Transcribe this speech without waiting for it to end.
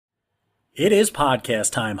It is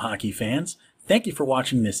podcast time, hockey fans. Thank you for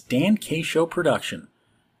watching this Dan K Show production,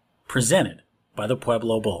 presented by the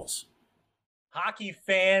Pueblo Bulls. Hockey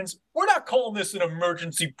fans, we're not calling this an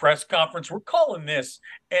emergency press conference. We're calling this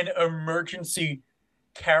an emergency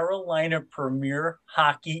Carolina Premier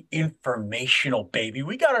Hockey informational, baby.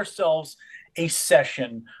 We got ourselves a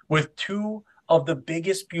session with two of the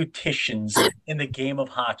biggest beauticians in the game of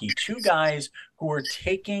hockey. Two guys who are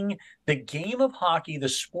taking the game of hockey, the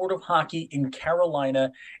sport of hockey in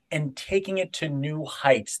Carolina, and taking it to new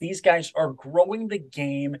heights. These guys are growing the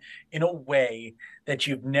game in a way that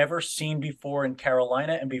you've never seen before in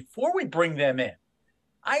Carolina. And before we bring them in,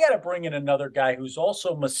 I got to bring in another guy who's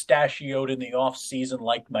also mustachioed in the offseason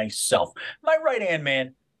like myself. My right-hand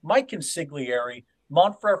man, Mike Consigliere,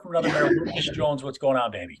 Montfrere from another mayor, Lucas Jones. What's going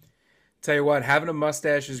on, baby? Tell you what, having a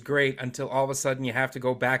mustache is great until all of a sudden you have to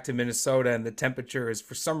go back to Minnesota and the temperature is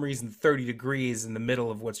for some reason 30 degrees in the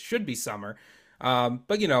middle of what should be summer.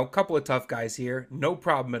 But, a couple of tough guys here. No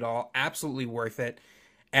problem at all. Absolutely worth it.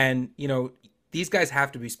 And, these guys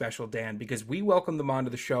have to be special, Dan, because we welcomed them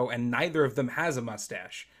onto the show and neither of them has a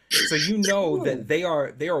mustache. So that they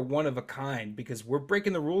are one of a kind because we're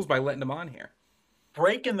breaking the rules by letting them on here.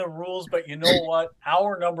 Breaking the rules, but you know what?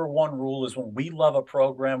 Our number one rule is when we love a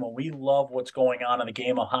program, when we love what's going on in the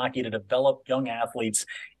game of hockey to develop young athletes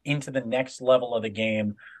into the next level of the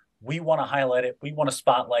game, we want to highlight it. We want to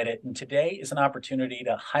spotlight it. And today is an opportunity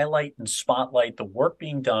to highlight and spotlight the work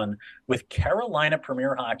being done with Carolina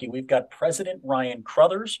Premier Hockey. We've got President Ryan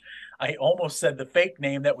Crothers. I almost said the fake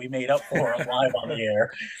name that we made up for him live on the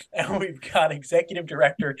air. And we've got Executive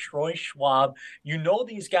Director Troy Schwab. You know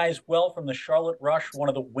these guys well from the Charlotte Rush, one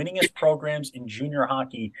of the winningest programs in junior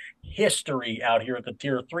hockey history out here at the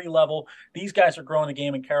Tier 3 level. These guys are growing the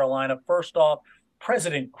game in Carolina. First off,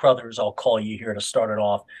 President Crothers, I'll call you here to start it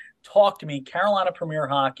off. Talk to me, Carolina Premier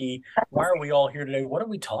Hockey. Why are we all here today? What are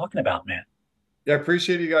we talking about, man? Yeah, I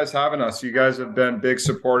appreciate you guys having us. You guys have been big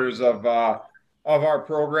supporters of our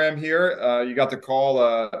program here. You got to call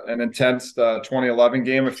an intense 2011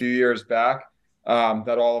 game a few years back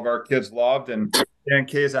that all of our kids loved. And Dan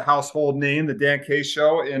K is a household name, the Dan K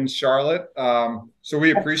Show in Charlotte. So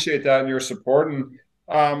we appreciate that and your support.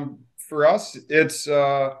 And for us, it's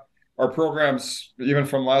our programs, even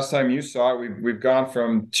from last time you saw it, we've gone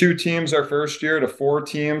from 2 teams our first year to 4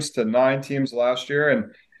 teams to 9 teams last year.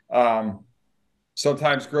 And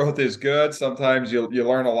sometimes growth is good. Sometimes you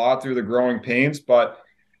learn a lot through the growing pains. But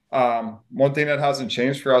one thing that hasn't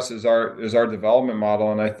changed for us is our development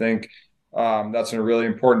model. And I think that's a really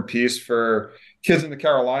important piece for kids in the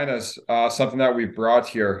Carolinas, something that we've brought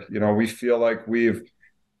here. We feel like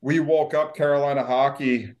we woke up Carolina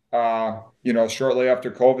hockey shortly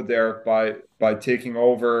after COVID there by taking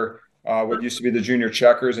over what used to be the junior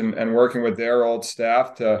checkers and working with their old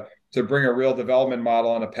staff to bring a real development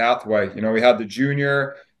model and a pathway. We had the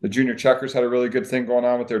junior checkers had a really good thing going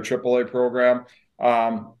on with their AAA program.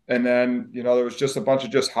 And then, there was just a bunch of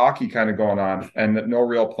just hockey kind of going on and no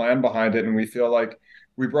real plan behind it. And we feel like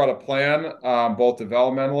we brought a plan, both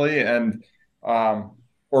developmentally and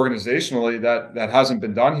organizationally that hasn't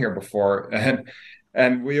been done here before.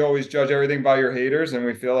 And we always judge everything by your haters. And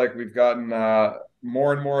we feel like we've gotten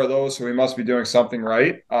more and more of those. So we must be doing something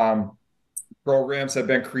right. Programs have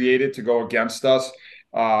been created to go against us,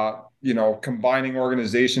 combining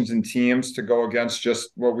organizations and teams to go against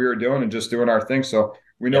just what we were doing and just doing our thing. So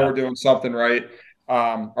we know we're doing something right.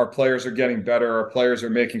 Our players are getting better. Our players are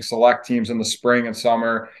making select teams in the spring and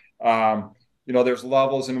summer. There's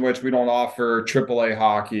levels in which we don't offer AAA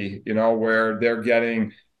hockey, where they're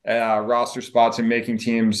getting roster spots and making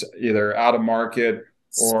teams either out of market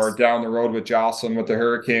or down the road with Jocelyn with the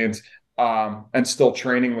Hurricanes, and still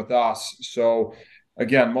training with us. So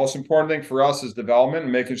again, most important thing for us is development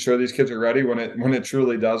and making sure these kids are ready when it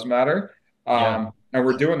truly does matter. And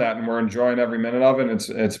we're doing that and we're enjoying every minute of it. And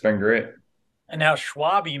it's been great. And now,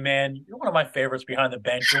 Schwabi, man, you're one of my favorites behind the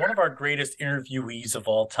bench. You're one of our greatest interviewees of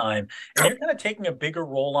all time. And you're kind of taking a bigger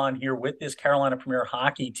role on here with this Carolina Premier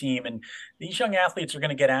Hockey team. And these young athletes are going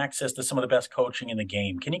to get access to some of the best coaching in the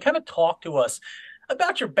game. Can you kind of talk to us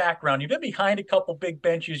about your background? You've been behind a couple big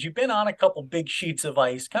benches. You've been on a couple big sheets of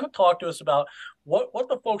ice. Kind of talk to us about what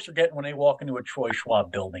the folks are getting when they walk into a Troy Schwab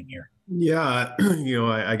building here. Yeah,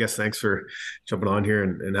 I guess thanks for jumping on here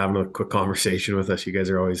and having a quick conversation with us. You guys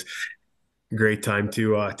are always great time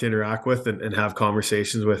to interact with and have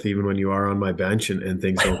conversations with, even when you are on my bench and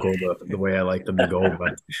things don't go the way I like them to go.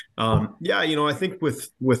 But I think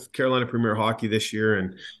with Carolina Premier Hockey this year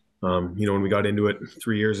and When we got into it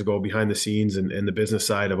 3 years ago behind the scenes and the business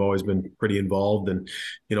side, I've always been pretty involved. And,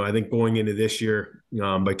 I think going into this year,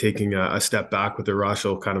 by taking a step back with the Rush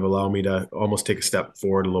will kind of allow me to almost take a step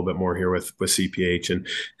forward a little bit more here with CPH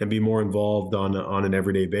and be more involved on an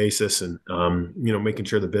everyday basis and, making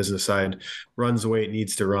sure the business side runs the way it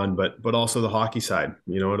needs to run, but also the hockey side.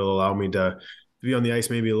 It'll allow me to be on the ice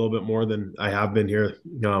maybe a little bit more than I have been here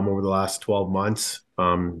over the last 12 months,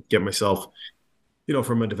 get myself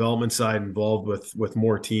from a development side involved with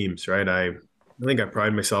more teams, right? I think I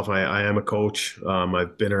pride myself. I am a coach.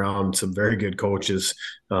 I've been around some very good coaches,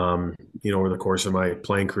 over the course of my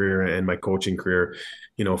playing career and my coaching career,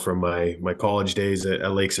 from my college days at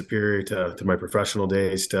Lake Superior to my professional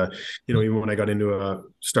days to, even when I got into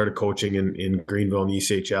started coaching in Greenville and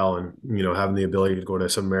ECHL and, having the ability to go to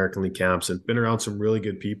some American League camps and been around some really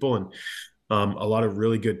good people and, a lot of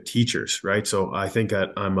really good teachers, right? So I think that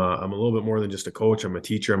I'm a little bit more than just a coach. I'm a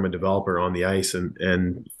teacher. I'm a developer on the ice,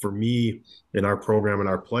 and for me, in our program and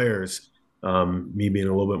our players, me being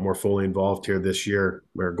a little bit more fully involved here this year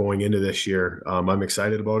or going into this year, I'm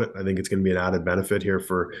excited about it. I think it's going to be an added benefit here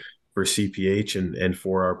for CPH and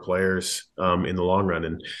for our players in the long run.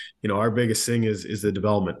 And our biggest thing is the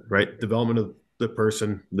development, right? Development of the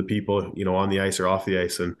person, the people, on the ice or off the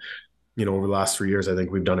ice, and over the last 3 years, I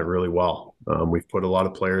think we've done it really well. We've put a lot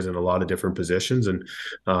of players in a lot of different positions, and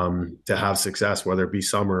to have success, whether it be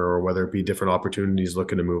summer or whether it be different opportunities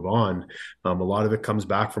looking to move on, a lot of it comes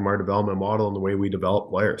back from our development model and the way we develop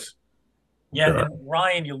players. Yeah, and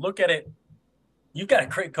Ryan, you look at it, you've got a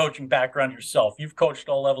great coaching background yourself. You've coached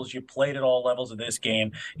all levels. You played at all levels of this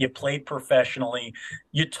game. You played professionally.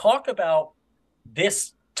 You talk about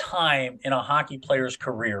this time in a hockey player's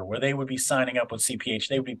career where they would be signing up with CPH,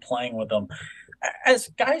 they would be playing with them. As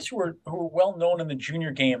guys who are well known in the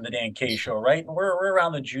junior game, the Dan K Show, right? We're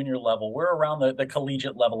around the junior level. We're around the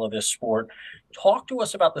collegiate level of this sport. Talk to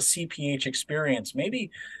us about the CPH experience. Maybe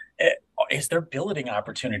is there building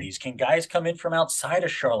opportunities? Can guys come in from outside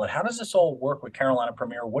of Charlotte? How does this all work with Carolina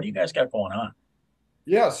Premier? What do you guys got going on?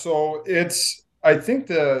 Yeah, so I think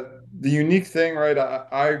the unique thing, right?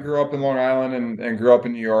 I grew up in Long Island and grew up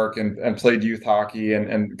in New York and played youth hockey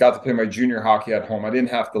and got to play my junior hockey at home. I didn't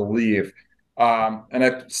have to leave. And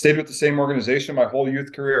I stayed with the same organization my whole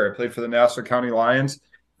youth career. I played for the Nassau County Lions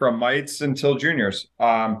from mites until juniors.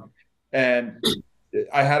 And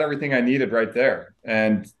I had everything I needed right there.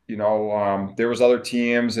 And, there was other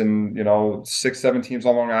teams and, 6-7 teams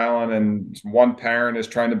on Long Island, and one parent is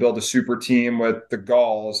trying to build a super team with the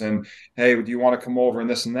Gulls and, hey, do you want to come over and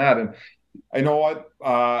this and that? And I know what,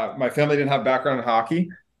 my family didn't have background in hockey.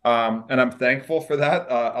 And I'm thankful for that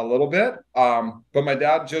a little bit. But my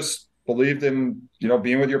dad just believed in,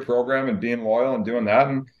 being with your program and being loyal and doing that.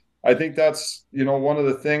 And I think that's, one of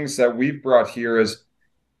the things that we've brought here is,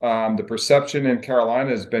 the perception in Carolina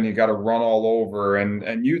has been you got to run all over,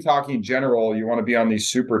 and youth hockey in general, you want to be on these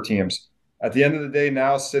super teams. At the end of the day,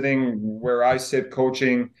 now sitting where I sit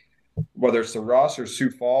coaching, whether it's the Rush or Sioux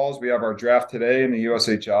Falls, we have our draft today in the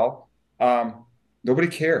USHL. Nobody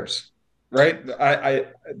cares, right?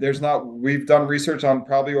 We've done research on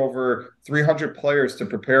probably over 300 players to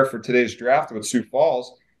prepare for today's draft with Sioux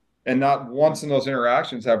Falls, and not once in those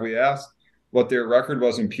interactions have we asked what their record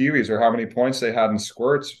was in Pee-wees or how many points they had in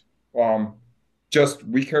squirts. Just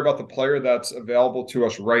we care about the player that's available to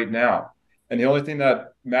us right now. And the only thing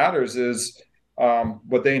that matters is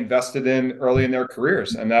what they invested in early in their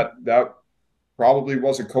careers. And that probably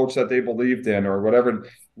was a coach that they believed in or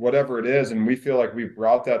whatever it is. And we feel like we've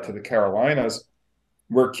brought that to the Carolinas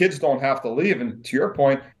where kids don't have to leave. And to your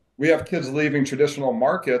point, we have kids leaving traditional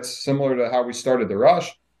markets similar to how we started the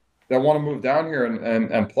Rush that want to move down here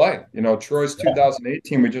and play. Troy's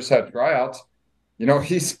 2018, we just had tryouts.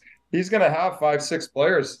 He's going to have 5-6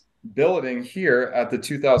 players billeting here at the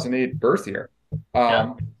 2008 birth year.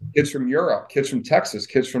 Kids from Europe, kids from Texas,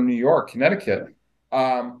 kids from New York, Connecticut.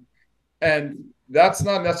 And that's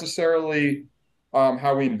not necessarily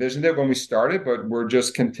how we envisioned it when we started, but we're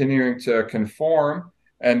just continuing to conform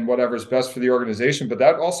and whatever's best for the organization. But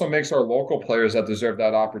that also makes our local players that deserve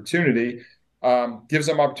that opportunity gives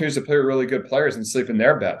them opportunities to play with really good players and sleep in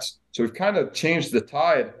their beds. So we've kind of changed the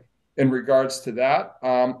tide in regards to that.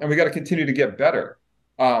 And we got to continue to get better.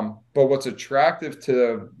 But what's attractive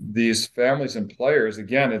to these families and players,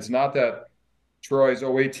 again, it's not that Troy's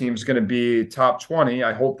 08 team is going to be top 20.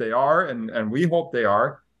 I hope they are, and we hope they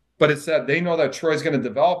are. But it's that they know that Troy's going to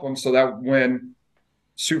develop them so that when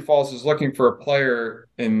Sioux Falls is looking for a player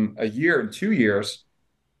in a year and 2 years,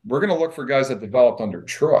 we're going to look for guys that developed under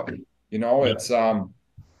Troy. It's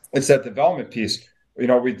that development piece. We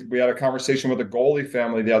had a conversation with a goalie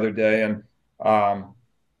family the other day, and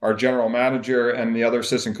our general manager and the other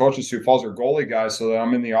assistant coaches, Sioux Falls, are goalie guys, so that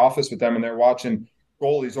I'm in the office with them and they're watching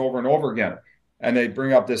goalies over and over again. And they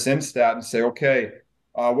bring up this instat and say, okay,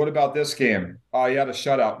 what about this game? You had a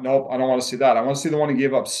shutout. Nope, I don't want to see that. I want to see the one he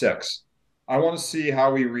gave up 6. I want to see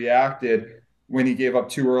how he reacted when he gave up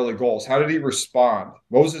 2 early goals. How did he respond?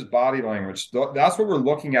 What was his body language? That's what we're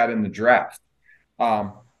looking at in the draft.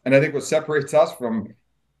 And I think what separates us from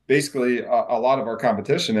basically a lot of our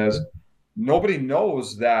competition is nobody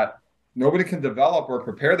knows that. Nobody can develop or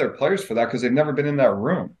prepare their players for that because they've never been in that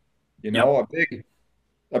room. You know,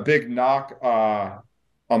 a big knock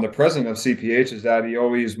on the president of CPH is that he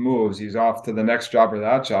always moves. He's off to the next job or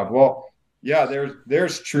that job. Well, yeah,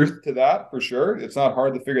 there's truth to that for sure. It's not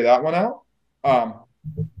hard to figure that one out.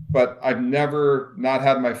 But I've never not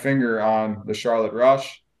had my finger on the Charlotte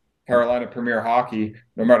Rush, Carolina Premier Hockey,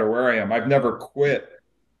 no matter where I am. I've never quit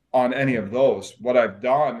on any of those. What I've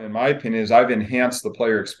done, in my opinion, is I've enhanced the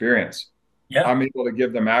player experience. Yeah. I'm able to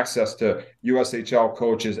give them access to USHL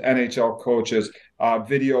coaches, NHL coaches,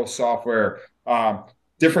 video software,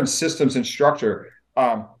 different systems and structure,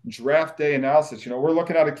 draft day analysis. You know, we're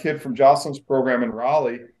looking at a kid from Jocelyn's program in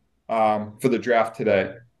Raleigh for the draft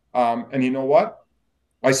today. And you know what?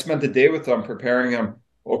 I spent the day with them preparing him.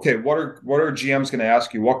 Okay, what are GMs going to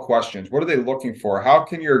ask you? What questions? What are they looking for? How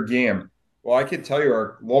can your game? Well, I can tell you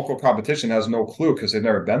our local competition has no clue because they've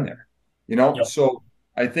never been there. You know, yep. So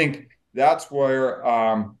I think that's where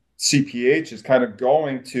CPH is kind of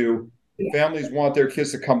going to. Families want their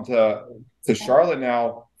kids to come to Charlotte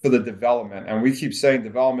now for the development, and we keep saying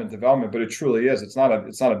development, but it truly is. It's not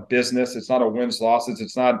a business. It's not a wins losses.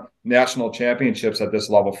 It's not national championships at this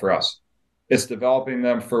level for us. It's developing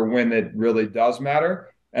them for when it really does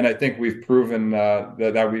matter, and I think we've proven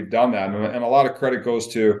that we've done that. And a lot of credit goes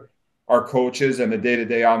to our coaches and the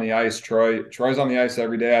day-to-day on the ice. Troy's on the ice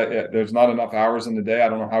every day. There's not enough hours in the day. I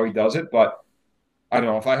don't know how he does it, but I don't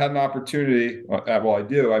know. If I had an opportunity, well, I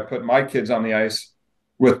do. I put my kids on the ice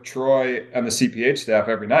with Troy and the CPH staff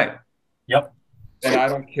every night. Yep. And I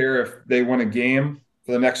don't care if they win a game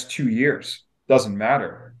for the next 2 years. Doesn't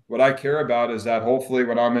matter. What I care about is that hopefully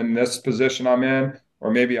when I'm in this position I'm in,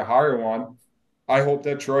 or maybe a higher one, I hope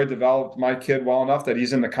that Troy developed my kid well enough that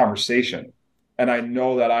he's in the conversation. And I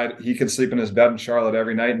know that he can sleep in his bed in Charlotte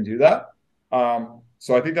every night and do that.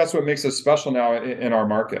 So I think that's what makes us special now in our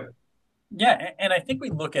market. Yeah, and I think we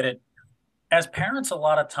look at it as parents. A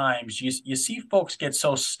lot of times you see folks get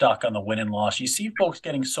so stuck on the win and loss. You see folks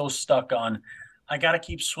getting so stuck on, I got to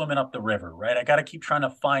keep swimming up the river, right? I got to keep trying to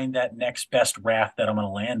find that next best raft that I'm going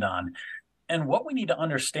to land on. And what we need to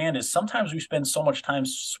understand is sometimes we spend so much time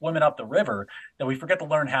swimming up the river that we forget to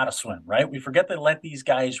learn how to swim, right? We forget to let these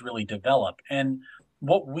guys really develop. And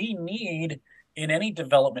what we need in any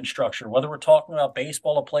development structure, whether we're talking about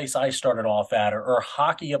baseball, a place I started off at, or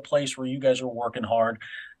hockey, a place where you guys are working hard,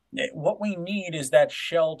 what we need is that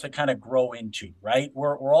shell to kind of grow into, right?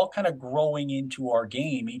 We're all kind of growing into our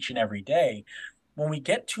game each and every day. When we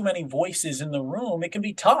get too many voices in the room, it can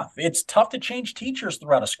be tough. It's tough to change teachers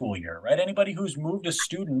throughout a school year, right? Anybody who's moved a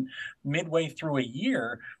student midway through a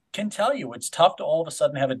year can tell you it's tough to all of a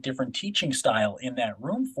sudden have a different teaching style in that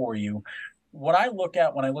room for you. What I look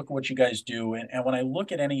at when I look at what you guys do, and when I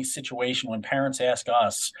look at any situation when parents ask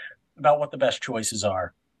us about what the best choices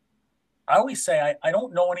are, I always say I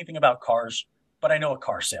don't know anything about cars, but I know a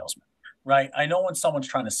car salesman. Right. I know when someone's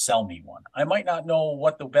trying to sell me one. I might not know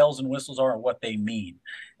what the bells and whistles are or what they mean.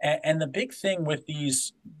 And the big thing with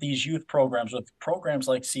these youth programs, with programs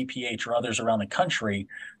like CPH or others around the country,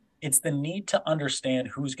 it's the need to understand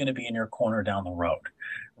who's going to be in your corner down the road.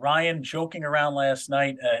 Ryan joking around last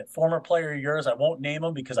night, a former player of yours, I won't name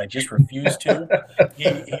him because I just refuse to.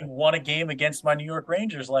 He won a game against my New York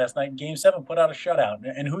Rangers last night in Game 7, put out a shutout.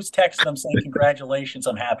 And who's texting him saying, congratulations,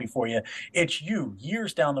 I'm happy for you. It's you,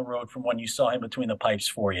 years down the road from when you saw him between the pipes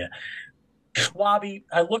for you. Schwabi,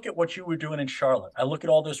 I look at what you were doing in Charlotte. I look at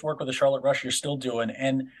all this work with the Charlotte Rush you're still doing.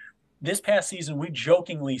 And this past season, we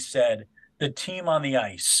jokingly said the team on the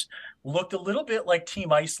ice looked a little bit like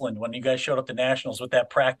Team Iceland when you guys showed up to Nationals with that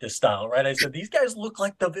practice style, right? I said, these guys look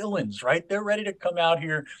like the villains, right? They're ready to come out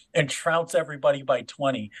here and trounce everybody by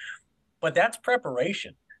 20. But that's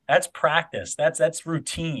preparation. That's practice. That's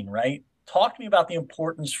routine, right? Talk to me about the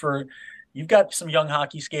importance for, you've got some young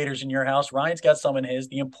hockey skaters in your house. Ryan's got some in his.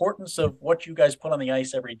 The importance of what you guys put on the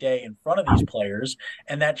ice every day in front of these players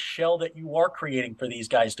and that shell that you are creating for these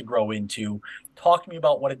guys to grow into. Talk to me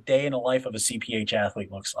about what a day in the life of a CPH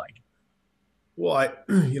athlete looks like. Well,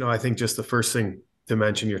 I think just the first thing to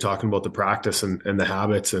mention, you're talking about the practice and the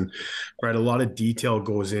habits, and right, a lot of detail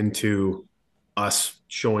goes into us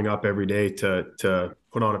showing up every day to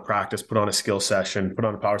put on a practice, put on a skill session, put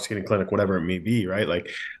on a power skating clinic, whatever it may be, right? Like,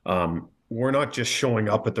 we're not just showing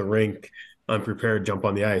up at the rink unprepared, jump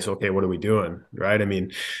on the ice. Okay, what are we doing, right? I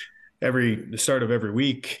mean, the start of every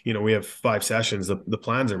week, we have 5 sessions. The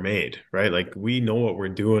plans are made, right? Like, we know what we're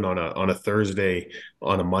doing on a Thursday,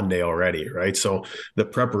 on a Monday already, right? So the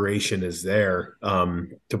preparation is there,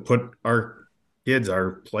 to put our kids,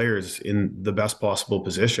 our players, in the best possible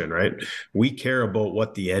position, right? We care about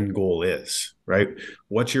what the end goal is, right?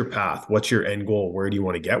 What's your path? What's your end goal? Where do you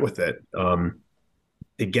want to get with it?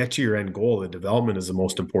 To get to your end goal, the development is the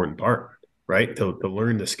most important part, right? To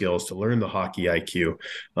learn the skills, to learn the hockey IQ.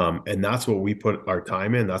 And that's what we put our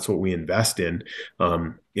time in. That's what we invest in,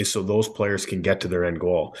 is so those players can get to their end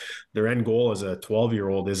goal. Their end goal as a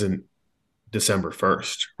 12-year-old isn't December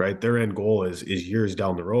 1st, right? Their end goal is years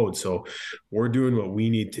down the road. So we're doing what we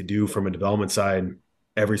need to do from a development side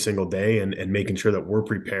every single day, and making sure that we're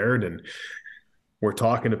prepared, and we're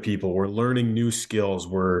talking to people, we're learning new skills,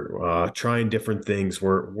 we're trying different things,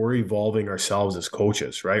 we're evolving ourselves as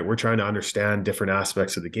coaches, right? We're trying to understand different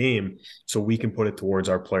aspects of the game so we can put it towards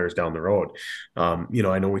our players down the road. I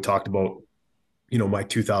know we talked about my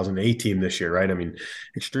 2008 team this year, right? I mean,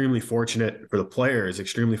 extremely fortunate for the players,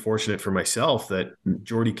 extremely fortunate for myself that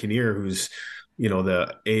Jordy Kinnear, who's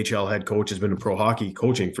the AHL head coach, has been in pro hockey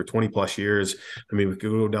coaching for 20 plus years. I mean, we could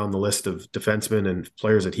go down the list of defensemen and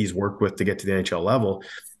players that he's worked with to get to the NHL level.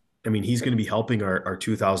 I mean, he's going to be helping our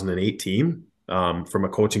 2008 team, from a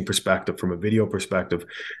coaching perspective, from a video perspective.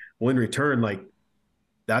 Well, in return, like,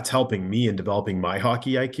 that's helping me in developing my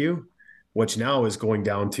hockey IQ, which now is going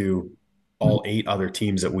down to all 8 other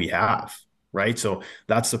teams that we have, right? So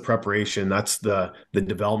that's the preparation. That's the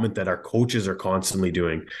development that our coaches are constantly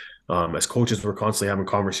doing. As coaches, we're constantly having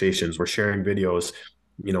conversations. We're sharing videos.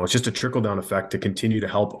 It's just a trickle-down effect to continue to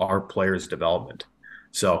help our players' development.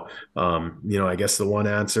 So, I guess the one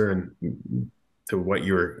answer and to what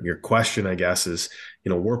your question, I guess, is,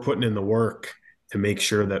 we're putting in the work to make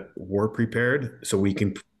sure that we're prepared so we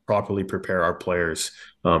can properly prepare our players,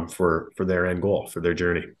 for their end goal, for their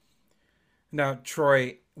journey. Now,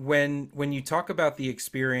 Troy, when you talk about the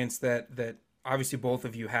experience that obviously both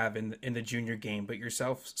of you have in the junior game, but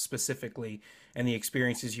yourself specifically, and the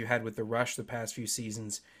experiences you had with the Rush the past few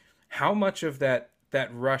seasons, how much of that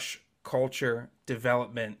Rush culture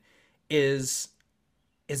development is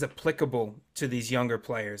applicable to these younger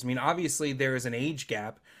players? I mean, obviously there is an age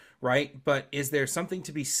gap, right? But is there something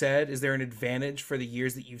to be said? Is there an advantage for the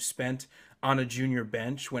years that you've spent on a junior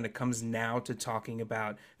bench when it comes now to talking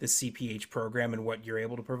about the CPH program and what you're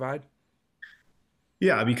able to provide?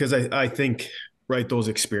 Yeah, because I think, right, those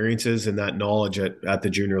experiences and that knowledge at the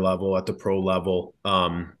junior level, at the pro level,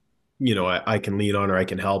 I can lean on, or I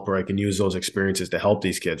can help, or I can use those experiences to help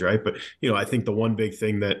these kids, right? But, I think the one big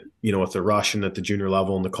thing that, with the Rush and at the junior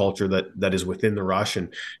level and the culture that is within the Rush,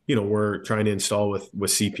 and, we're trying to install with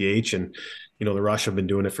CPH, and, the Rush have been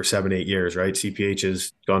doing it for 7-8 years, right? CPH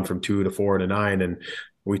has gone from 2 to 4 to 9, and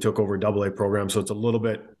we took over a AA program. So it's a little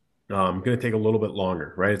bit, going to take a little bit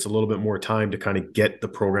longer, right? It's a little bit more time to kind of get the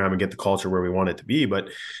program and get the culture where we want it to be. But,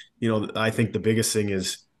 I think the biggest thing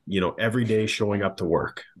is, every day showing up to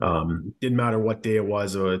work. Didn't matter what day it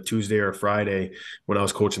was, a Tuesday or a Friday when I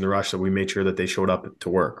was coaching the Rush, that we made sure that they showed up to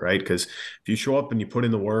work, right? Because if you show up and you put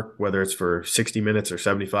in the work, whether it's for 60 minutes or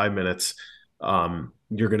 75 minutes,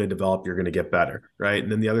 you're going to develop, you're going to get better, right?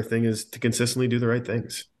 And then the other thing is to consistently do the right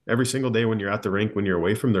things. Every single day when you're at the rink, when you're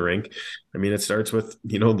away from the rink. I mean, it starts with,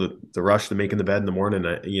 the Rush, the making the bed in the morning.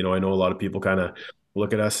 I know a lot of people kind of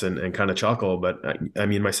look at us and kind of chuckle, but I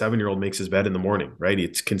mean, my 7-year-old makes his bed in the morning, right?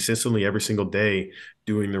 It's consistently every single day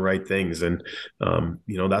doing the right things. And,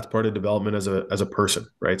 that's part of development as a person,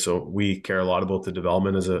 right? So we care a lot about the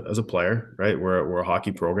development as a player, right? We're a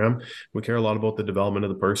hockey program. We care a lot about the development of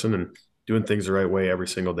the person and doing things the right way every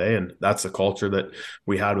single day. And that's the culture that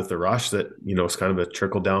we had with the Rush that, it's kind of a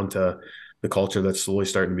trickle down to the culture that's slowly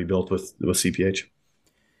starting to be built with CPH.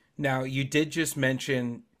 Now, you did just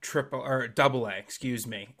mention double A, excuse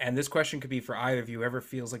me. And this question could be for either of you, whoever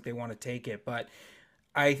feels like they want to take it. But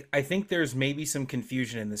I think there's maybe some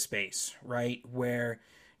confusion in the space, right? Where,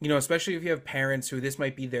 especially if you have parents who this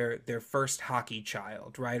might be their first hockey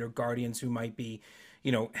child, right? Or guardians who might be,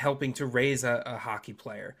 helping to raise a hockey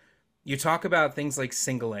player. You talk about things like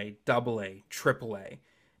single A, double A, triple A,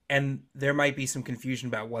 and there might be some confusion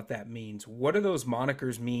about what that means. What do those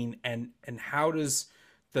monikers mean, and how does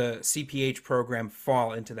the CPH program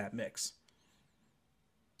fall into that mix?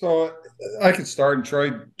 So I could start, and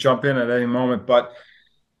Troy jump in at any moment, but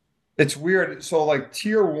it's weird. So like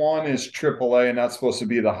tier 1 is AAA, and that's supposed to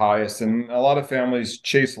be the highest. And a lot of families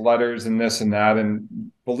chase letters and this and that.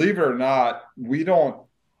 And believe it or not, we don't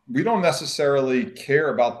necessarily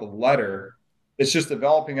care about the letter. It's just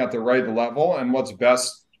developing at the right level and what's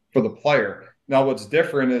best for the player. Now, what's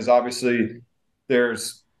different is obviously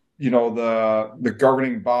there's, the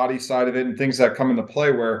governing body side of it and things that come into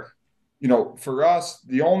play where, for us,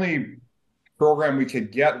 the only program we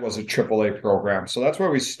could get was a AAA program. So that's why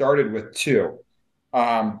we started with 2.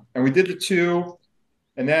 And we did the 2,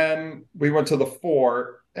 and then we went to the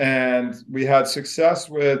 4, and we had success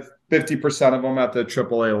with 50% of them at the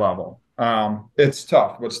AAA level. It's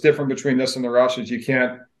tough. What's different between this and the Rush is you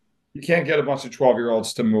can't get a bunch of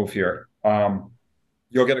 12-year-olds to move here.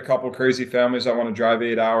 You'll get a couple of crazy families that want to drive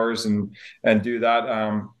 8 hours and do that.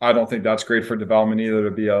 I don't think that's great for development either,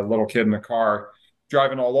 to be a little kid in the car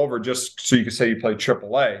driving all over just so you can say you play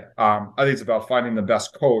AAA. I think it's about finding the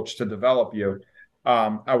best coach to develop you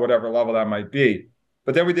at whatever level that might be.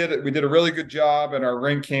 But then we did a really good job, and our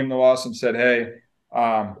ring came to us and said, hey,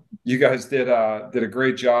 you guys did a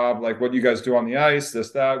great job, like what you guys do on the ice,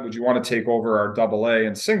 this, that. Would you want to take over our AA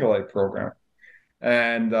and single A program?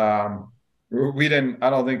 And I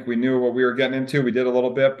don't think we knew what we were getting into. We did a little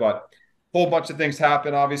bit, but a whole bunch of things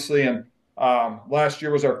happened, obviously. And last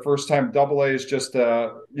year was our first time. AA is just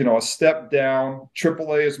a step down.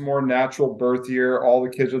 AAA is more natural birth year. All the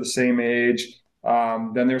kids are the same age.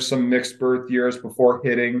 Then there's some mixed birth years before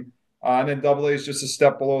hitting. And then AA is just a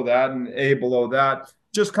step below that, and A below that.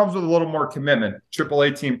 Just comes with a little more commitment.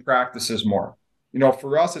 AAA team practices more.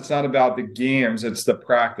 For us, it's not about the games, it's the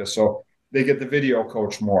practice. So they get the video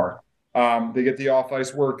coach more. They get the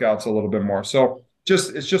off-ice workouts a little bit more. So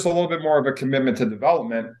it's just a little bit more of a commitment to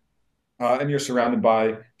development. And you're surrounded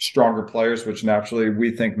by stronger players, which naturally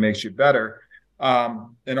we think makes you better.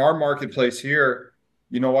 In our marketplace here,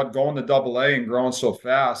 going to AA and growing so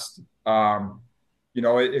fast,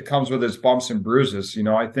 it comes with its bumps and bruises.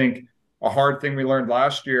 I think a hard thing we learned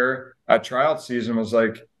last year at tryout season was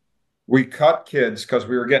like we cut kids because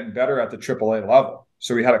we were getting better at the AAA level.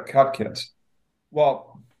 So we had to cut kids.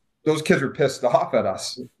 Well, those kids were pissed off at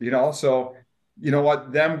us, So,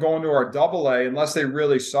 them going to our AA, unless they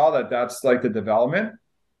really saw that that's like the development,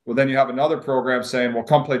 well, then you have another program saying, well,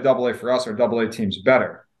 come play AA for us. Our AA team's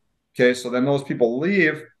better. Okay, so then those people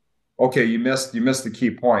leave. Okay, you missed the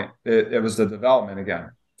key point. It was the development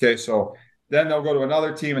again. Okay, so then they'll go to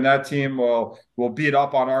another team, and that team will beat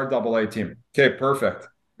up on our AA team. Okay, perfect.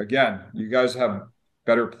 Again, you guys have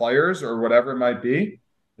better players or whatever it might be,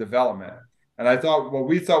 development. And I thought what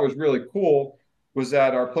we thought was really cool was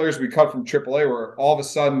that our players we cut from AAA were all of a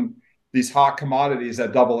sudden these hot commodities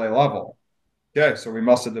at AA level. Okay, so we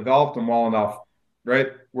must have developed them well enough, right?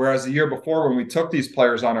 Whereas the year before when we took these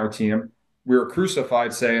players on our team, we were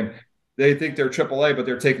crucified saying they think they're AAA, but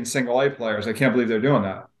they're taking single A players. I can't believe they're doing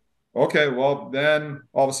that. Okay, well, then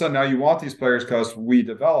all of a sudden now you want these players because we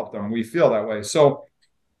developed them. We feel that way. So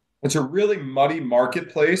it's a really muddy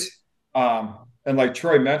marketplace. And like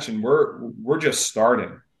Troy mentioned, we're just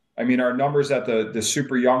starting. I mean, our numbers at the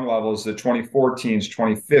super young levels, the 2014s,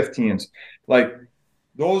 2015s, like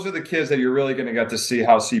those are the kids that you're really going to get to see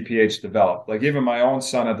how CPH develop. Like even my own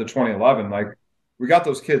son at the 2011, like we got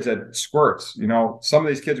those kids at squirts. Some of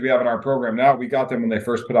these kids we have in our program now, we got them when they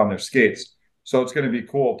first put on their skates. So it's going to be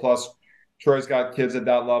cool. Plus, Troy's got kids at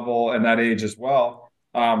that level and that age as well.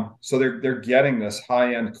 So they're getting this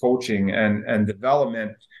high-end coaching and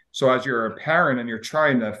development. So as you're a parent and you're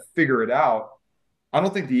trying to figure it out, I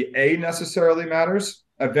don't think the A necessarily matters.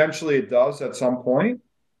 Eventually it does at some point.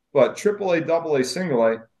 But AAA, AA, single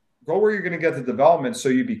A, go where you're going to get the development so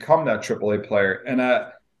you become that AAA player. And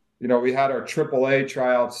we had our AAA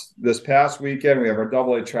tryouts this past weekend. We have our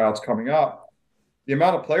AA tryouts coming up. The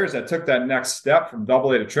amount of players that took that next step from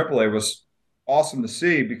AA to AAA was awesome to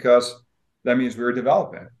see because that means we were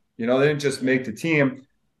developing. They didn't just make the team.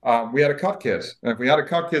 We had to cut kids. And if we had to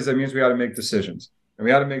cut kids, that means we had to make decisions. And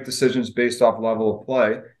we had to make decisions based off level of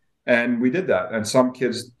play. And we did that. And some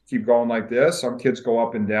kids keep going like this. Some kids go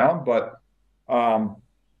up and down. But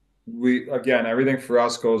everything for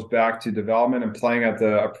us goes back to development and playing at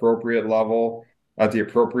the appropriate level, at the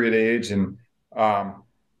appropriate age. And,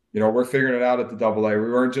 we're figuring it out at the AA.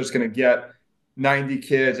 We weren't just going to get 90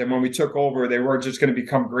 kids. And when we took over, they weren't just going to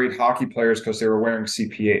become great hockey players because they were wearing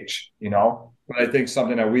CPH, But I think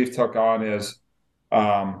something that we've took on is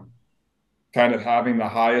kind of having the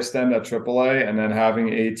highest end at AAA and then having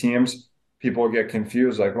A teams. People get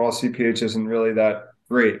confused like, well, CPH isn't really that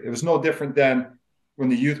great. It was no different than when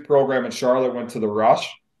the youth program in Charlotte went to the Rush.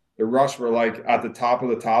 The Rush were like at the top of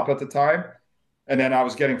the top at the time. And then I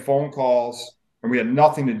was getting phone calls and we had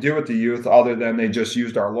nothing to do with the youth other than they just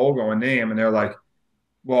used our logo and name. And they're like,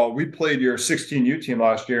 well, we played your 16U team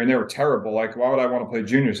last year and they were terrible. Like, why would I want to play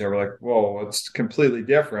juniors there? We're like, whoa, it's completely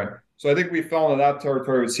different. So I think we fell into that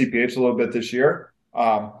territory with CPH a little bit this year.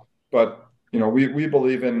 But we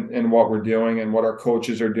believe in what we're doing and what our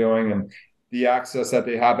coaches are doing and the access that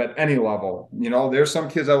they have at any level. There's some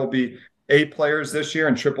kids that will be A players this year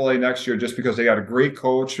and AAA next year just because they got a great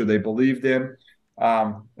coach or they believed in.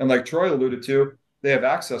 And like Troy alluded to, they have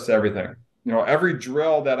access to everything. Every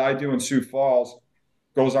drill that I do in Sioux Falls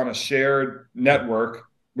goes on a shared network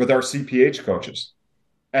with our CPH coaches.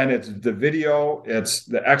 And it's the video, it's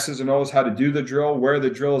the X's and O's, how to do the drill, where the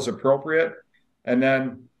drill is appropriate. And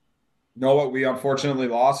then what we unfortunately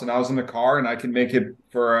lost, and I was in the car and I can make it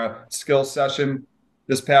for a skill session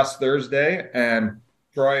this past Thursday. And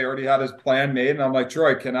Troy already had his plan made. And I'm like,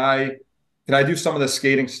 Troy, can I do some of the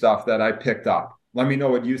skating stuff that I picked up? Let me know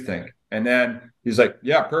what you think. And then he's like,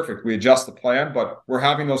 yeah, perfect. We adjust the plan, but we're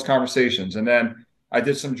having those conversations. And then I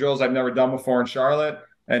did some drills I've never done before in Charlotte,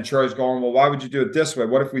 and Troy's going, well, why would you do it this way?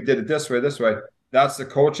 What if we did it this way, this way? That's the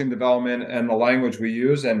coaching development and the language we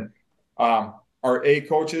use. And our A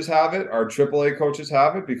coaches have it, our AAA coaches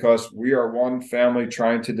have it, because we are one family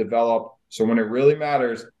trying to develop. So when it really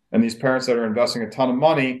matters, and these parents that are investing a ton of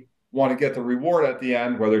money want to get the reward at the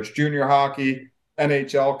end, whether it's junior hockey,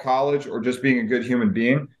 NHL, college, or just being a good human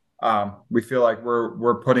being, we feel like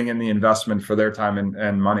we're putting in the investment for their time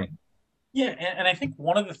and money. Yeah, and I think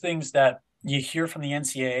one of the things that you hear from the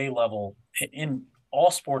NCAA level in all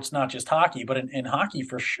sports, not just hockey, but in hockey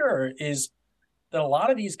for sure, is that a lot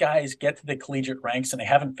of these guys get to the collegiate ranks and they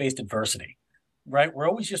haven't faced adversity, right? We're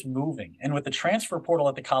always just moving. And with the transfer portal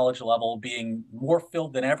at the college level being more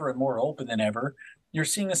filled than ever and more open than ever, you're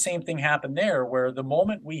seeing the same thing happen there, where the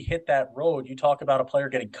moment we hit that road, you talk about a player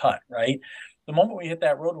getting cut, right? The moment we hit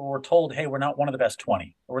that road where we're told, hey, we're not one of the best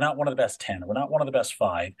 20, or we're not one of the best 10, or we're not one of the best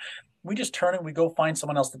 5, we just turn and we go find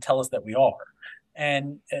someone else to tell us that we are.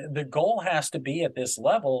 And the goal has to be at this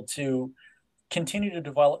level to continue to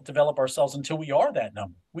develop ourselves until we are that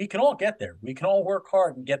number. We can all get there. We can all work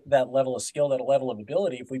hard and get to that level of skill, that level of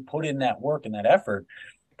ability if we put in that work and that effort.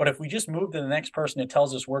 But if we just move to the next person that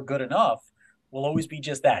tells us we're good enough, we'll always be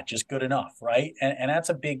just that, just good enough, right? And that's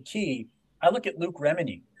a big key. I look at Luke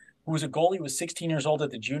Remini, who was a goalie, was 16 years old at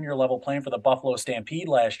the junior level playing for the Buffalo Stampede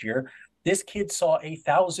last year. This kid saw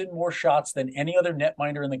 1,000 more shots than any other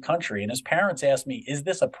netminder in the country. And his parents asked me, is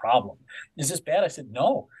this a problem? Is this bad? I said,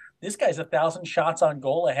 no. This guy's 1,000 shots on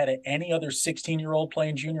goal ahead of any other 16-year-old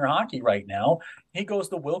playing junior hockey right now. He goes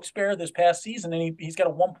to Wilkes-Barre this past season, and he's got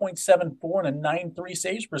a 1.74 and a 9.3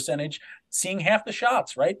 saves percentage, seeing half the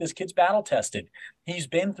shots, right? This kid's battle-tested. He's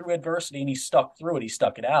been through adversity, and he stuck through it. He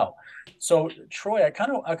stuck it out. So, Troy, I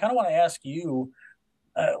kind of want to ask you,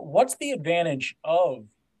 what's the advantage of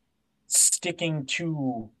sticking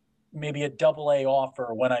to maybe a AA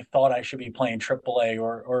offer when I thought I should be playing AAA,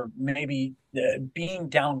 or maybe being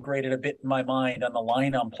downgraded a bit in my mind on the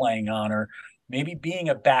line I'm playing on, or maybe being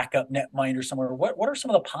a backup netminder somewhere? What are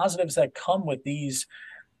some of the positives that come with these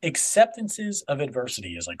acceptances of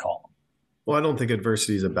adversity, as I call them? Well, I don't think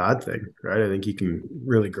adversity is a bad thing, right? I think you can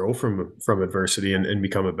really grow from adversity and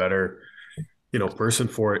become a better person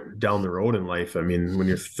for it down the road in life. I mean, when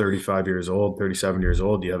you're 35 years old, 37 years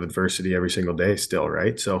old, you have adversity every single day still,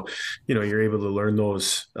 right? So, you're able to learn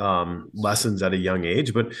those lessons at a young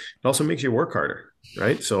age, but it also makes you work harder,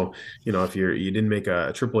 right? So, if you didn't make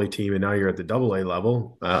a AAA team and now you're at the AA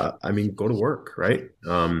level, go to work, right?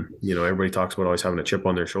 Everybody talks about always having a chip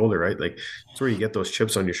on their shoulder, right? Like, that's where you get those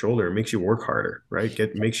chips on your shoulder. It makes you work harder, right?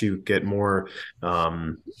 Makes you get more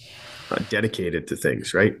dedicated to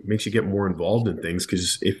things, right? Makes you get more involved in things,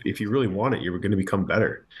 because if you really want it, you're going to become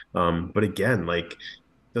better. But again, like,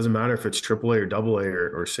 doesn't matter if it's AAA or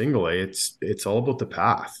AA or single A, it's all about the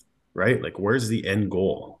path, right? Like, where's the end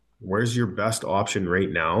goal? Where's your best option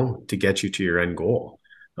right now to get you to your end goal?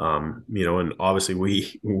 And obviously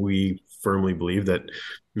we firmly believe that,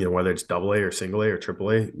 whether it's AA or single A or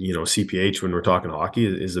AAA, CPH, when we're talking hockey,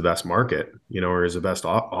 is the best market, or is the best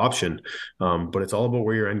option. But it's all about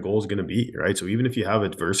where your end goal is going to be, right? So even if you have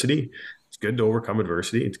adversity, it's good to overcome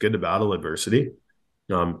adversity. It's good to battle adversity.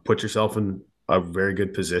 Put yourself in a very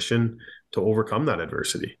good position to overcome that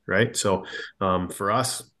adversity, right? So for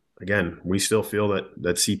us, again, we still feel that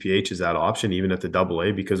CPH is that option, even at the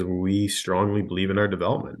AA, because we strongly believe in our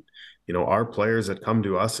development. Our players that come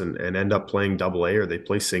to us and end up playing AA, or they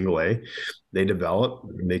play single A, they develop,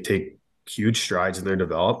 and they take huge strides in their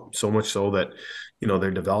development, so much so that,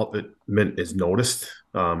 their development is noticed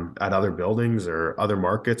at other buildings or other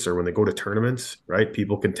markets, or when they go to tournaments, right?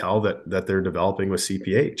 People can tell that they're developing with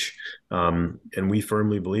CPH. And we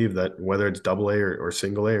firmly believe that whether it's AA or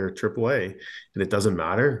single A or AAA, and it doesn't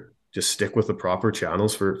matter, just stick with the proper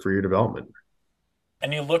channels for your development.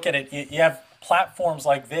 And you look at it, you have platforms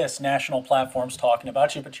like this, national platforms talking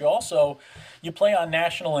about you, but you play on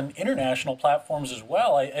national and international platforms as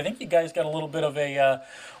well. I think you guys got a little bit of a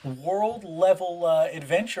world level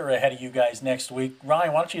adventure ahead of you guys next week.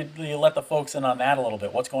 Ryan, why don't you let the folks in on that a little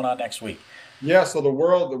bit? What's going on next week? Yeah, so the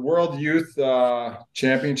World Youth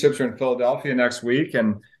Championships are in Philadelphia next week,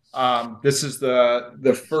 and this is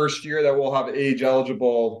the first year that we'll have age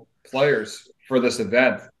eligible players for this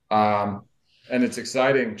event. And it's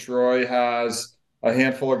exciting. Troy has a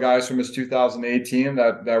handful of guys from his 2018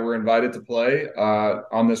 that were invited to play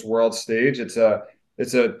on this world stage. It's a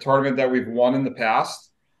tournament that we've won in the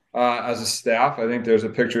past as a staff. I think there's a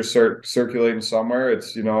picture circulating somewhere.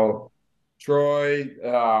 It's Troy,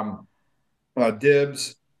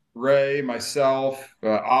 Dibbs, Ray, myself,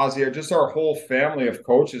 Ozzy, just our whole family of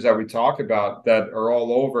coaches that we talk about that are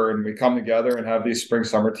all over, and we come together and have these spring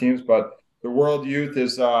summer teams. But the World Youth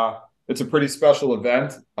is it's a pretty special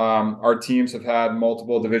event. Our teams have had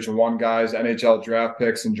multiple Division I guys, NHL draft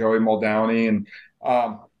picks, and Joey Muldowney, and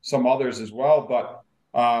some others as well. But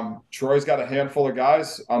Troy's got a handful of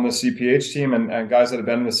guys on the CPH team and guys that have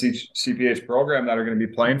been in the CPH program that are going to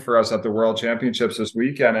be playing for us at the World Championships this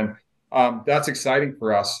weekend. And that's exciting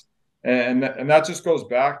for us. And that just goes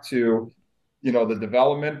back to, the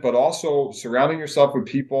development, but also surrounding yourself with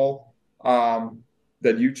people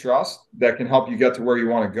that you trust that can help you get to where you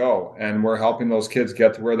want to go. And we're helping those kids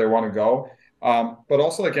get to where they want to go. But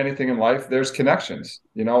also, like anything in life, there's connections.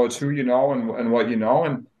 It's who you know and what you know.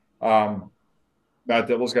 And Matt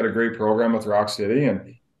Dibble's got a great program with Rock City.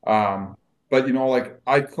 And but like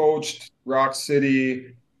I coached Rock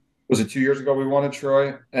City, was it 2 years ago we won at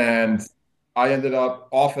Troy? And I ended up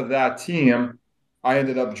off of that team, I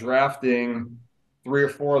ended up drafting 3 or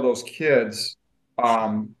 4 of those kids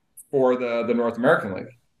for the North American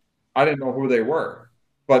League. I didn't know who they were,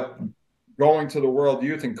 but going to the World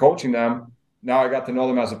Youth and coaching them, now I got to know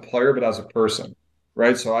them as a player, but as a person,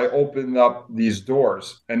 right? So I opened up these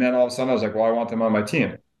doors, and then all of a sudden I was like, well, I want them on my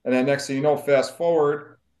team. And then next thing you know, fast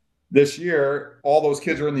forward this year, all those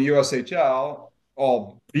kids are in the USHL,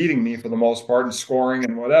 all beating me for the most part and scoring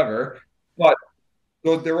and whatever, but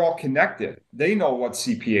they're all connected. They know what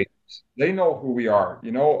CPA is. They know who we are.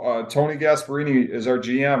 Tony Gasparini is our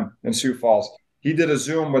GM in Sioux Falls. He did a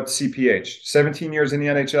Zoom with CPH, 17 years in the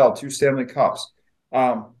NHL, 2 Stanley Cups.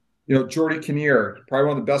 Jordy Kinnear, probably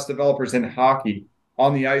one of the best developers in hockey,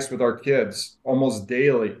 on the ice with our kids almost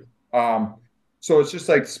daily. So it's just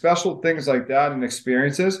like special things like that and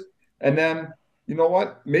experiences. And then, you know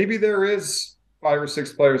what? Maybe there is 5 or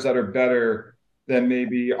 6 players that are better than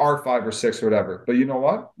maybe our 5 or 6 or whatever. But you know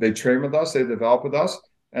what? They train with us, they develop with us,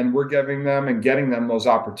 and we're giving them and getting them those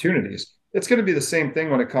opportunities. It's going to be the same thing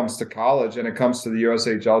when it comes to college and it comes to the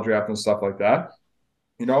USHL draft and stuff like that.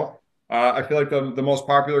 I feel like the most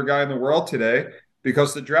popular guy in the world today,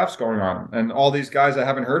 because the draft's going on, and all these guys I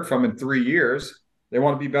haven't heard from in 3 years, they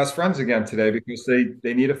want to be best friends again today because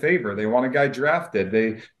they need a favor. They want a guy drafted.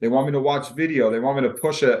 They want me to watch video. They want me to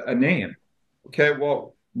push a name. Okay,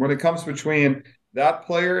 well, when it comes between that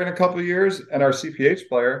player in a couple of years and our CPH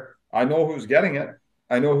player, I know who's getting it.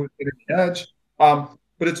 I know who's getting the edge.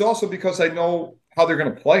 But it's also because I know how they're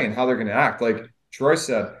going to play and how they're going to act. Like Troy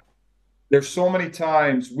said, there's so many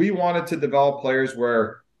times we wanted to develop players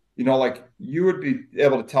where, like you would be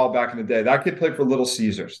able to tell back in the day, that kid played for Little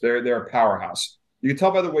Caesars. They're a powerhouse. You can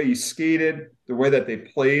tell by the way he skated, the way that they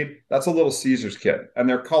played. That's a Little Caesars kid, and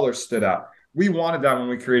their colors stood out. We wanted that when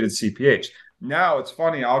we created CPH. Now it's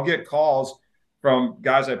funny. I'll get calls from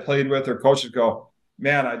guys I played with or coaches go,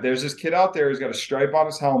 man, there's this kid out there who's got a stripe on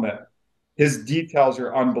his helmet. His details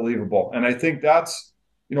are unbelievable. And I think that's,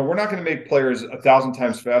 we're not going to make players 1,000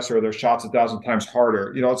 times faster or their shots 1,000 times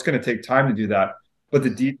harder. It's going to take time to do that. But the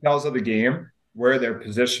details of the game, where they're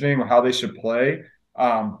positioning, how they should play,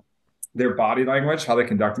 their body language, how they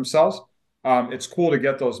conduct themselves, it's cool to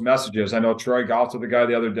get those messages. I know Troy Galta, the guy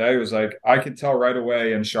the other day, was like, I could tell right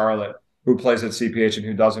away in Charlotte who plays at CPH and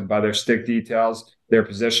who doesn't by their stick details, their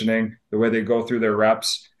positioning, the way they go through their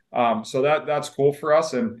reps. So that's cool for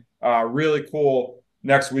us, and really cool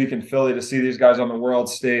next week in Philly to see these guys on the world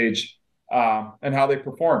stage and how they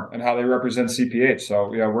perform and how they represent CPH.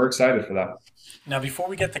 So, yeah, we're excited for that. Now, before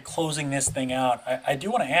we get to closing this thing out, I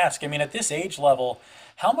do want to ask, at this age level,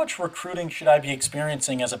 how much recruiting should I be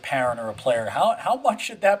experiencing as a parent or a player? How much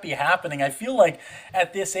should that be happening? I feel like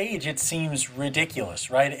at this age it seems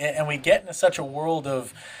ridiculous, right? And we get into such a world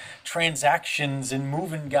of transactions and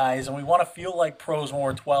moving guys, and we want to feel like pros when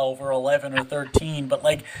we're 12 or 11 or 13, but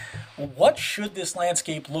like, what should this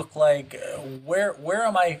landscape look like? Where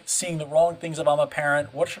am I seeing the wrong things if I'm a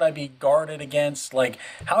parent? What should I be guarded against? Like,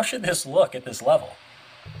 how should this look at this level?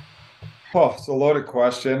 Oh, it's a loaded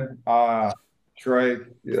question. Troy,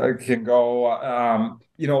 I can go.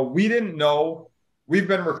 We didn't know. We've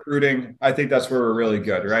been recruiting. I think that's where we're really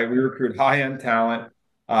good, right? We recruit high-end talent.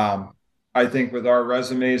 I think with our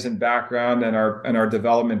resumes and background and our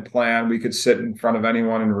development plan, we could sit in front of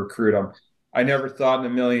anyone and recruit them. I never thought in a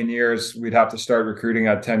million years we'd have to start recruiting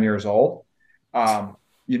at 10 years old.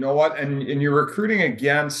 You know what? And you're recruiting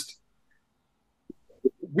against.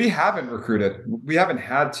 We haven't recruited. We haven't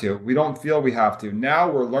had to. We don't feel we have to. Now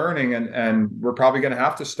we're learning and we're probably going to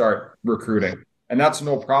have to start recruiting. And that's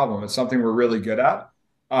no problem. It's something we're really good at.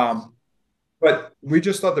 But we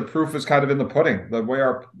just thought the proof was kind of in the pudding, the way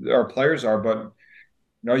our players are. But,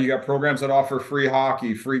 you got programs that offer free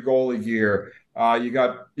hockey, free goalie gear. You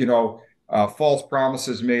got, false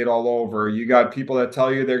promises made all over. You got people that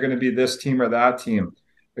tell you they're going to be this team or that team.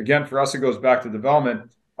 Again, for us, it goes back to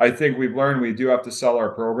development. I think we've learned we do have to sell our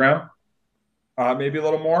program, maybe a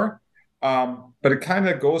little more. But it kind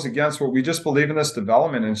of goes against what we just believe in this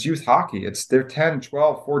development, and it's youth hockey. They're 10,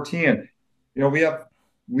 12, 14.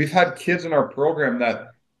 We've had kids in our program that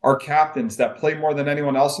are captains that play more than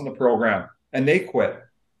anyone else in the program, and they quit.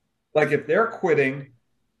 Like, if they're quitting,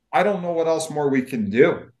 I don't know what else more we can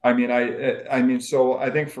do. So I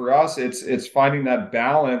think for us, it's finding that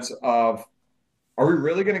balance of, are we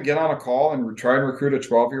really going to get on a call and try and recruit a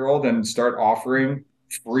 12-year-old and start offering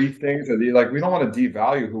free things? We don't want to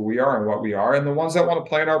devalue who we are and what we are. And the ones that want to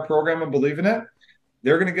play in our program and believe in it,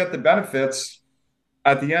 they're going to get the benefits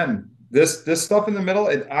at the end. This stuff in the middle,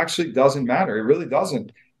 it actually doesn't matter. It really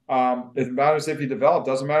doesn't. It matters if you develop.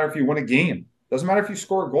 Doesn't matter if you win a game. Doesn't matter if you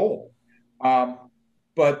score a goal.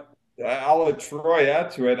 But I'll let Troy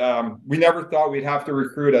add to it. We never thought we'd have to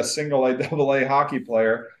recruit a single A, double A hockey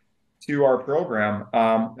player to our program.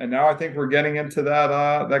 And now I think we're getting into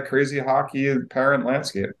that crazy hockey parent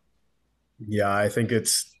landscape. Yeah, I think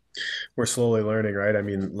we're slowly learning, right? I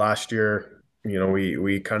mean, last year,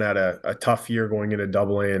 we kind of had a tough year going into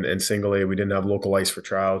double A and single A. We didn't have local ice for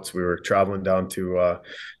tryouts. We were traveling down to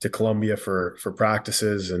Columbia for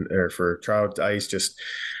practices or for tryout ice. Just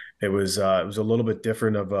it was a little bit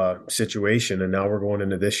different of a situation. And now we're going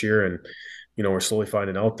into this year, and we're slowly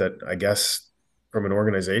finding out that, I guess, from an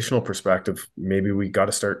organizational perspective, maybe we got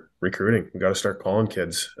to start recruiting. We got to start calling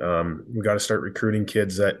kids. We got to start recruiting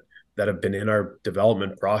kids that have been in our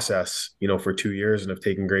development process, for 2 years and have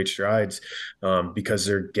taken great strides, because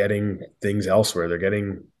they're getting things elsewhere. They're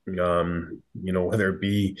getting, whether it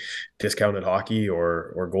be discounted hockey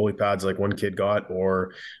or goalie pads like one kid got,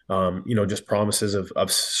 or, just promises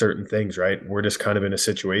of certain things, right? We're just kind of in a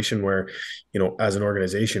situation where, as an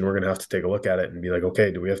organization, we're going to have to take a look at it and be like,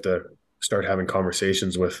 okay, do we have to start having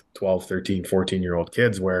conversations with 12, 13, 14-year-old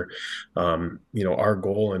kids where, our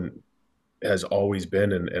goal has always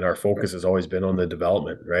been, and our focus has always been on the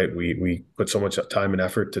development, right? We put so much time and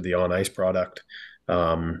effort to the on-ice product,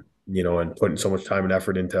 and putting so much time and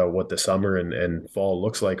effort into what the summer and fall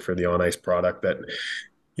looks like for the on-ice product that,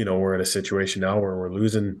 we're in a situation now where we're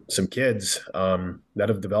losing some kids that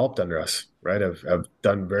have developed under us, right? Have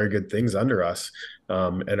done very good things under us,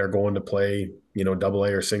 and are going to play, double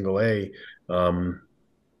A or single A,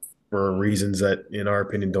 for reasons that, in our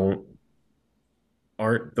opinion,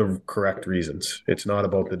 aren't the correct reasons. It's not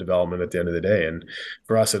about the development at the end of the day. And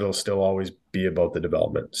for us, it'll still always be about the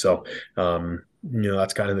development. So,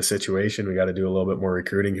 that's kind of the situation. We got to do a little bit more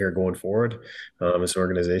recruiting here going forward. As an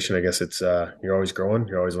organization, I guess it's, you're always growing,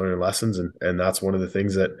 you're always learning lessons. And that's one of the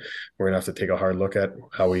things that we're going to have to take a hard look at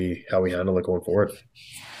how we handle it going forward.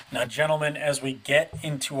 Now, gentlemen, as we get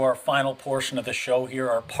into our final portion of the show here,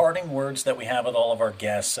 our parting words that we have with all of our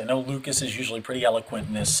guests. I know Lucas is usually pretty eloquent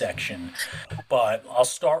in this section, but I'll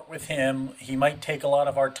start with him. He might take a lot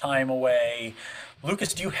of our time away.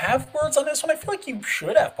 Lucas, do you have words on this one? I feel like you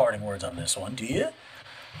should have parting words on this one. Do you?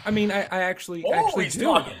 I mean, I actually he's do.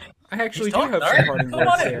 Talking. I actually do have some right. parting Come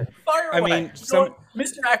words on here. Fire away. I mean,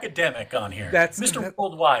 Mr. Academic on here. That's Mr.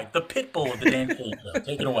 Worldwide, the pit bull of the Dan K Show.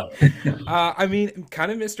 Take it away. I mean,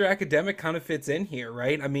 kind of Mr. Academic kind of fits in here,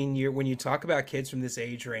 right? I mean, when you talk about kids from this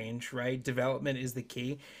age range, right, development is the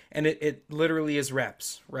key, and it literally is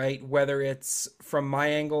reps, right? Whether it's from my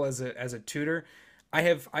angle as a tutor, I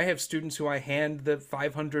have students who I hand the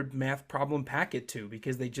 500 math problem packet to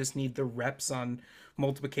because they just need the reps on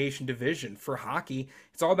multiplication division. For hockey,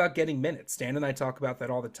 it's all about getting minutes. Dan and I talk about that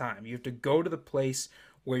all the time. You have to go to the place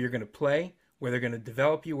where you're going to play, where they're going to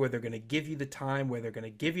develop you, where they're going to give you the time, where they're going to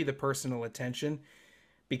give you the personal attention,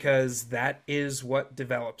 because that is what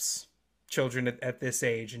develops children at this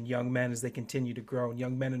age, and young men as they continue to grow, and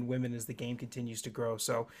young men and women as the game continues to grow.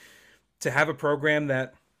 So to have a program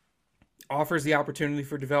that offers the opportunity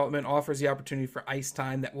for development, offers the opportunity for ice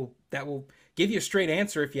time, that will give you a straight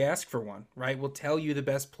answer if you ask for one, right? Will tell you the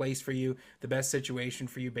best place for you, the best situation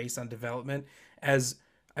for you based on development. As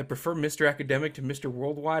I prefer Mr. Academic to Mr.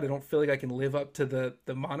 Worldwide, I don't feel like I can live up to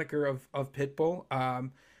the moniker of Pitbull.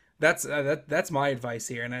 That's my advice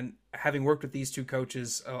here. And then, having worked with these two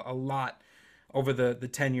coaches a lot over the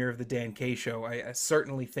tenure of the Dan K Show, I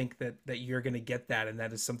certainly think that you're going to get that, and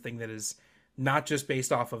that is something that is not just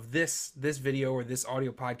based off of this video or this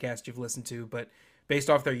audio podcast you've listened to, but based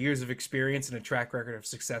off their years of experience and a track record of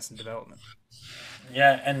success and development.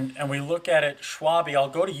 Yeah, and we look at it, Schwabi, I'll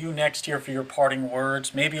go to you next here for your parting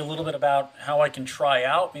words, maybe a little bit about how I can try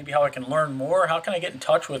out, maybe how I can learn more, how can I get in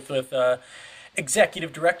touch with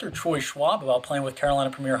Executive Director Troy Schwab about playing with Carolina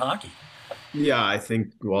Premier Hockey? Yeah, I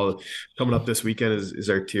think, well, coming up this weekend is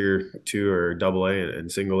our Tier 2 or AA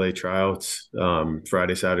and Single A tryouts,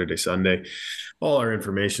 Friday, Saturday, Sunday. All our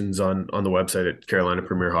information's on the website at Carolina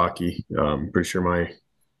Premier Hockey. Pretty sure my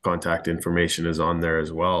contact information is on there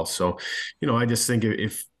as well. So, I just think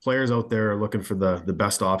if players out there are looking for the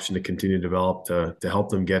best option to continue to develop to help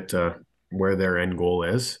them get to where their end goal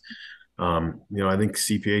is, I think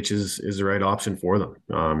CPH is the right option for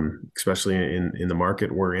them, especially in the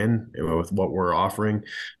market we're in with what we're offering.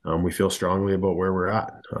 We feel strongly about where we're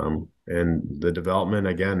at. And the development,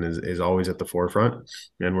 again, is always at the forefront.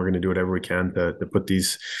 And we're going to do whatever we can to put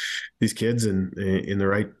these kids in the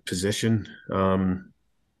right position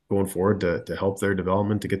going forward to help their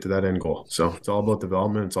development to get to that end goal. So it's all about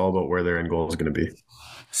development. It's all about where their end goal is going to be.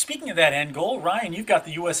 Speaking of that end goal, Ryan, you've got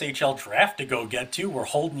the USHL draft to go get to. We're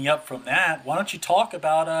holding you up from that. Why don't you talk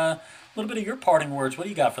about a little bit of your parting words? What do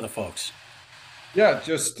you got for the folks? Yeah,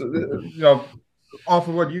 just off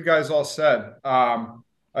of what you guys all said,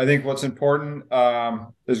 I think what's important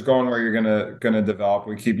is going where you're gonna develop.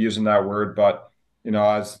 We keep using that word, but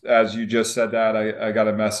as you just said that, I got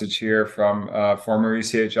a message here from former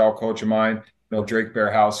ECHL coach of mine, Drake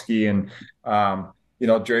Berehowski, and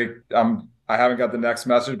Drake. I haven't got the next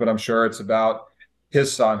message, but I'm sure it's about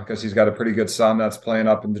his son, because he's got a pretty good son that's playing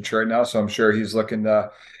up in Detroit now. So I'm sure he's looking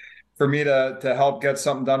for me to help get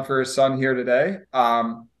something done for his son here today.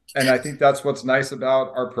 And I think that's what's nice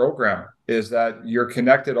about our program, is that you're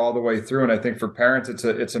connected all the way through. And I think for parents,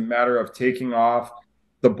 it's a matter of taking off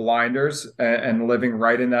the blinders and living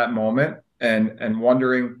right in that moment and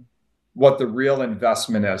wondering what the real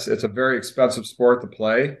investment is. It's a very expensive sport to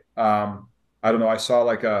play. I don't know. I saw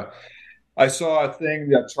a thing,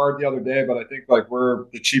 that chart the other day, but I think we're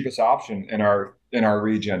the cheapest option in our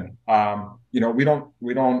region. We don't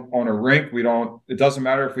own a rink. It doesn't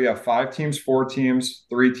matter if we have 5 teams, 4 teams,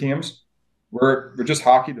 3 teams. We're just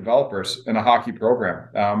hockey developers in a hockey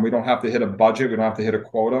program. We don't have to hit a budget. We don't have to hit a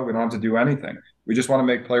quota. We don't have to do anything. We just want to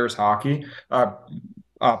make players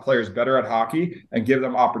better at hockey and give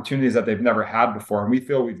them opportunities that they've never had before. And we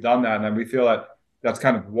feel we've done that. And we feel that that's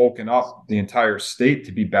kind of woken up the entire state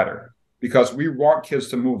to be better, because we want kids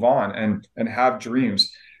to move on and have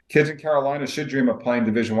dreams. Kids in Carolina should dream of playing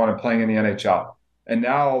Division I and playing in the NHL. And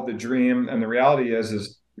now the dream and the reality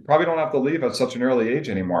is you probably don't have to leave at such an early age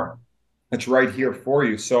anymore. It's right here for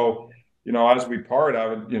you. So, as we part, I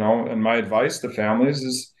would, and my advice to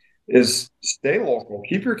families is stay local.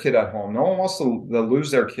 Keep your kid at home. No one wants to lose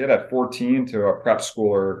their kid at 14 to a prep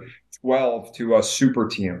school or 12 to a super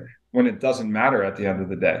team when it doesn't matter at the end of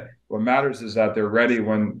the day. What matters is that they're ready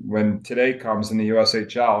when today comes in the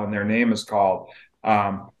USHL and their name is called.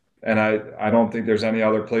 And I don't think there's any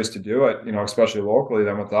other place to do it, especially locally,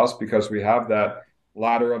 than with us, because we have that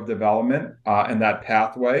ladder of development and that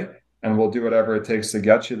pathway, and we'll do whatever it takes to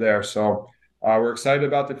get you there. So we're excited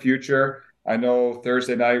about the future. I know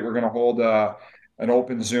Thursday night we're going to hold an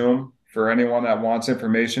open Zoom for anyone that wants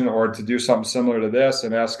information or to do something similar to this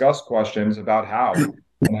and ask us questions about how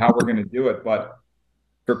we're going to do it. But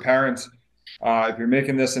for parents, if you're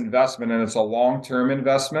making this investment, and it's a long-term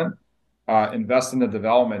investment, invest in the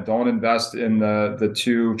development. Don't invest in the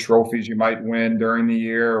 2 trophies you might win during the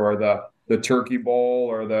year, or the Turkey Bowl,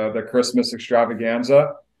 or the Christmas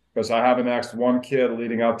extravaganza, because I haven't asked one kid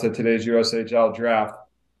leading up to today's USHL draft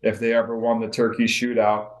if they ever won the turkey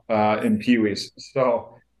shootout in Pee-wees.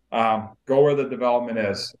 So go where the development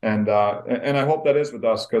is, and I hope that is with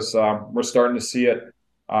us, because we're starting to see it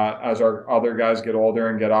as our other guys get older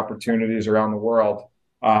and get opportunities around the world.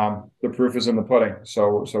 the proof is in the pudding.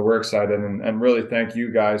 So we're excited, and really thank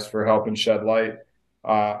you guys for helping shed light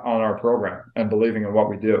on our program and believing in what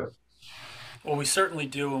we do. Well, we certainly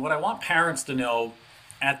do. And what I want parents to know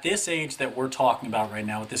at this age that we're talking about right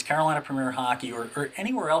now, with this Carolina Premier Hockey or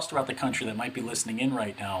anywhere else throughout the country that might be listening in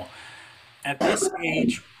right now, at this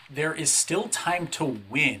age, there is still time to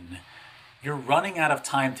win. You're running out of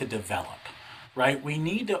time to develop, right? We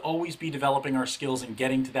need to always be developing our skills and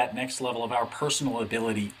getting to that next level of our personal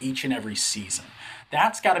ability each and every season.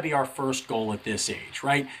 That's got to be our first goal at this age,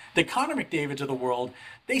 right? The Connor McDavids of the world,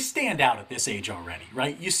 they stand out at this age already,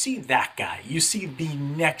 right? You see that guy. You see the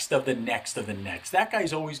next of the next of the next. That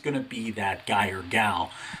guy's always going to be that guy or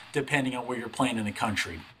gal, depending on where you're playing in the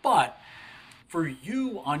country. But for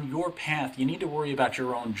you on your path, you need to worry about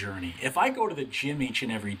your own journey. If I go to the gym each and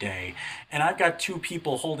every day and I've got two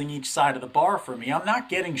people holding each side of the bar for me, I'm not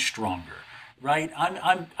getting stronger, right?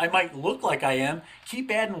 I might look like I am. Keep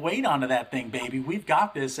adding weight onto that thing, baby. We've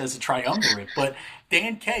got this as a triumvirate. But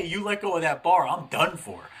Dan K, you let go of that bar, I'm done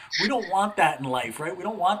for. We don't want that in life, right? We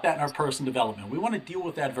don't want that in our personal development. We want to deal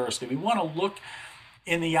with adversity. We want to look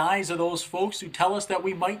in the eyes of those folks who tell us that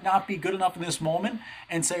we might not be good enough in this moment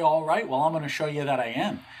and say, all right, well, I'm going to show you that I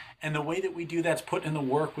am. And the way that we do that's put in the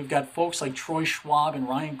work. We've got folks like Troy Schwab and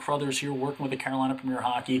Ryan Crothers here working with the Carolina Premier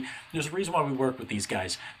Hockey. There's a reason why we work with these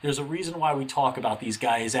guys. There's a reason why we talk about these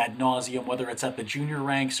guys ad nauseum, whether it's at the junior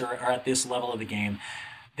ranks or at this level of the game.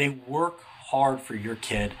 They work hard for your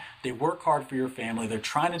kid. They work hard for your family. They're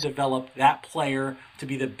trying to develop that player to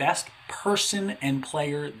be the best person and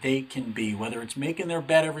player they can be, whether it's making their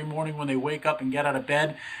bed every morning when they wake up and get out of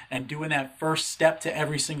bed and doing that first step to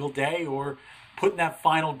every single day, or putting that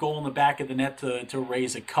final goal in the back of the net to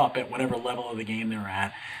raise a cup at whatever level of the game they're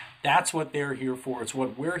at. That's what they're here for. It's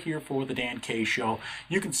what we're here for with the Dan K Show.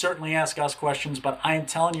 You can certainly ask us questions, but I am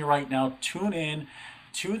telling you right now, tune in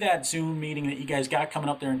to that Zoom meeting that you guys got coming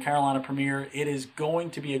up there in Carolina Premier. It is going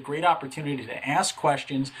to be a great opportunity to ask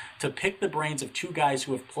questions, to pick the brains of two guys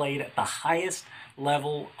who have played at the highest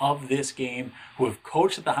level of this game, who have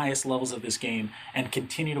coached at the highest levels of this game, and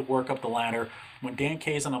continue to work up the ladder. When Dan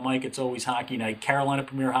K's on the mic, it's always hockey night. Carolina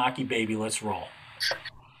Premier Hockey, baby, let's roll.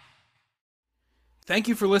 Thank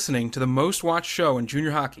you for listening to the most watched show in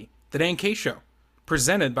junior hockey, The Dan K Show,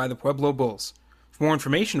 presented by the Pueblo Bulls. For more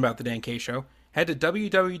information about The Dan K Show, head to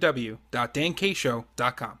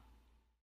www.dankshow.com.